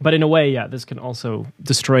 But in a way, yeah, this can also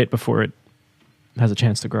destroy it before it has a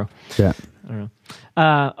chance to grow. Yeah. I don't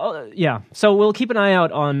know. Yeah. So we'll keep an eye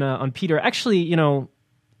out on Peter. Actually,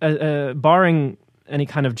 barring any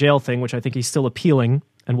kind of jail thing, which I think he's still appealing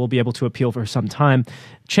and will be able to appeal for some time,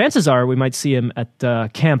 chances are we might see him at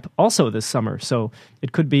camp also this summer. So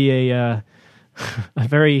it could be a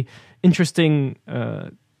very interesting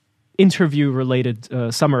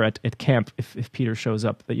interview-related summer at camp if Peter shows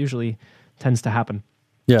up. That usually tends to happen.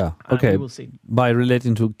 Yeah, okay. We will see. By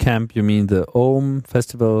relating to camp, you mean the OHM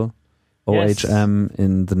Festival, OHM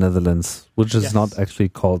in the Netherlands, which is not actually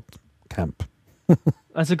called camp.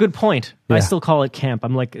 That's a good point. Yeah. I still call it camp.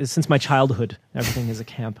 I'm like, since my childhood, everything is a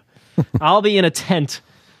camp. I'll be in a tent,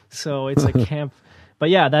 so it's a camp. But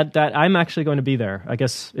yeah, that I'm actually going to be there. I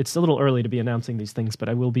guess it's a little early to be announcing these things, but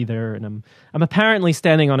I will be there, and I'm apparently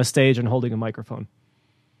standing on a stage and holding a microphone.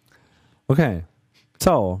 Okay,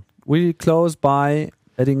 so we close by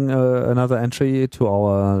adding another entry to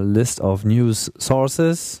our list of news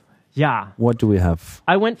sources. Yeah. What do we have?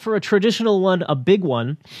 I went for a traditional one, a big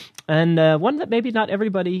one, and one that maybe not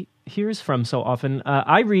everybody hears from so often.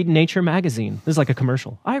 I read Nature Magazine. This is like a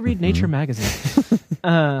commercial. I read Nature Magazine.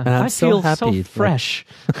 I feel so fresh.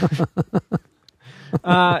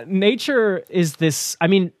 Nature is this, I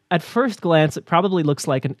mean, at first glance, it probably looks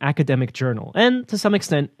like an academic journal. And to some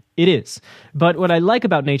extent, it is. But what I like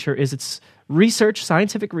about Nature is it's research,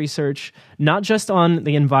 scientific research, not just on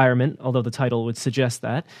the environment, although the title would suggest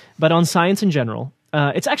that, but on science in general.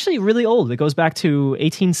 It's actually really old. It goes back to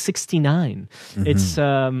 1869. It's,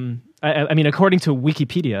 I mean, according to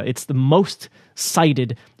Wikipedia, it's the most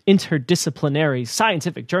cited interdisciplinary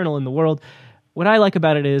scientific journal in the world. What I like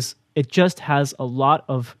about it is it just has a lot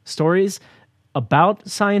of stories about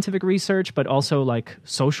scientific research, but also like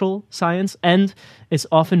social science, and it's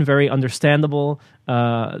often very understandable.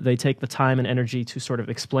 They take the time and energy to sort of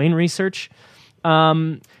explain research.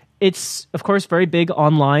 It's of course very big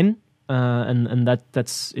online, and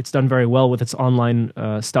it's done very well with its online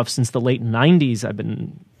stuff since the late 90s. I've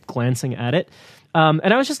been glancing at it, and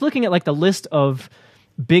I was just looking at like the list of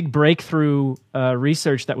big breakthrough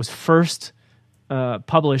research that was first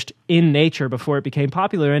published in Nature before it became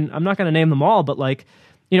popular. And I'm not going to name them all, but like,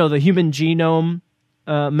 the human genome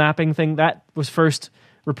mapping thing, that was first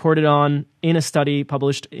reported on in a study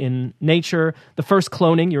published in Nature. The first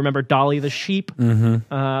cloning, you remember Dolly the sheep,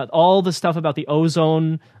 all the stuff about the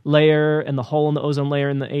ozone layer and the hole in the ozone layer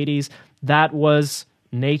in the 80s, that was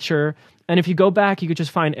Nature. And if you go back, you could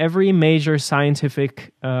just find every major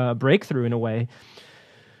scientific breakthrough in a way.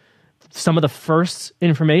 some of the first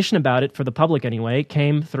information about it for the public anyway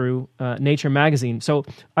came through Nature magazine. So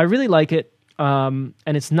I really like it. And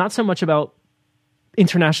it's not so much about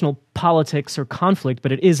international politics or conflict,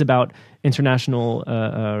 but it is about international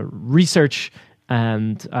research.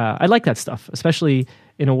 And I like that stuff, especially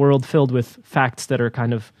in a world filled with facts that are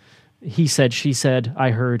kind of he said, she said, I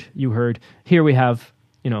heard, you heard. Here we have,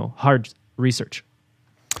 hard research.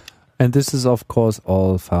 And this is, of course,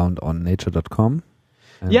 all found on nature.com.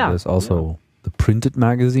 And there's also the printed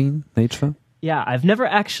magazine, Nature. Yeah, I've never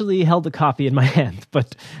actually held a copy in my hand,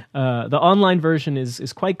 but the online version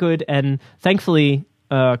is quite good and thankfully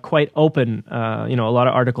quite open. A lot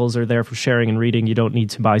of articles are there for sharing and reading. You don't need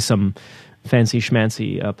to buy some fancy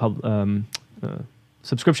schmancy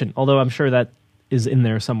subscription, although I'm sure that is in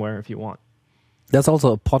there somewhere if you want. There's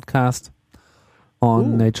also a podcast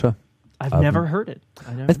on Nature. I've never heard it.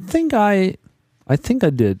 I think I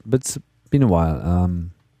did, but it's been a while.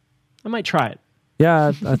 I might try it.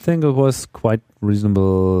 Yeah, I think it was quite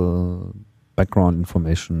reasonable background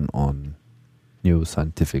information on new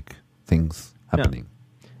scientific things happening.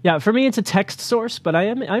 Yeah, for me it's a text source, but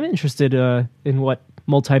I'm interested in what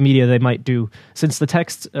multimedia they might do. Since the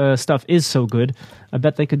text stuff is so good, I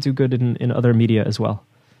bet they could do good in other media as well.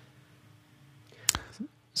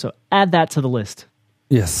 So add that to the list.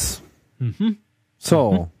 Yes. Mm-hmm.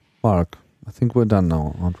 So, Mark, I think we're done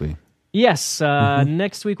now, aren't we? Yes.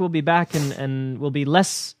 Next week we'll be back and we'll be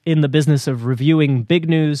less in the business of reviewing big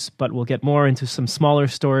news, but we'll get more into some smaller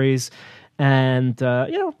stories. And,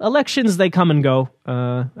 elections, they come and go.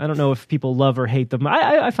 I don't know if people love or hate them.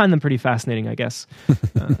 I find them pretty fascinating, I guess,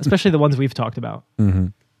 especially the ones we've talked about. Mm-hmm.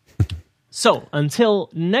 So until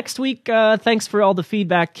next week, thanks for all the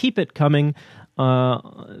feedback. Keep it coming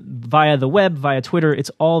via the web, via Twitter. It's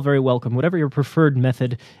all very welcome, whatever your preferred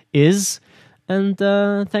method is. And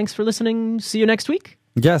thanks for listening. See you next week.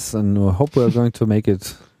 Yes, and I hope we're going to make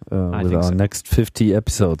it with our next 50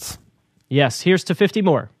 episodes. Yes, here's to 50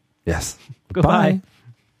 more. Yes. Goodbye. Bye.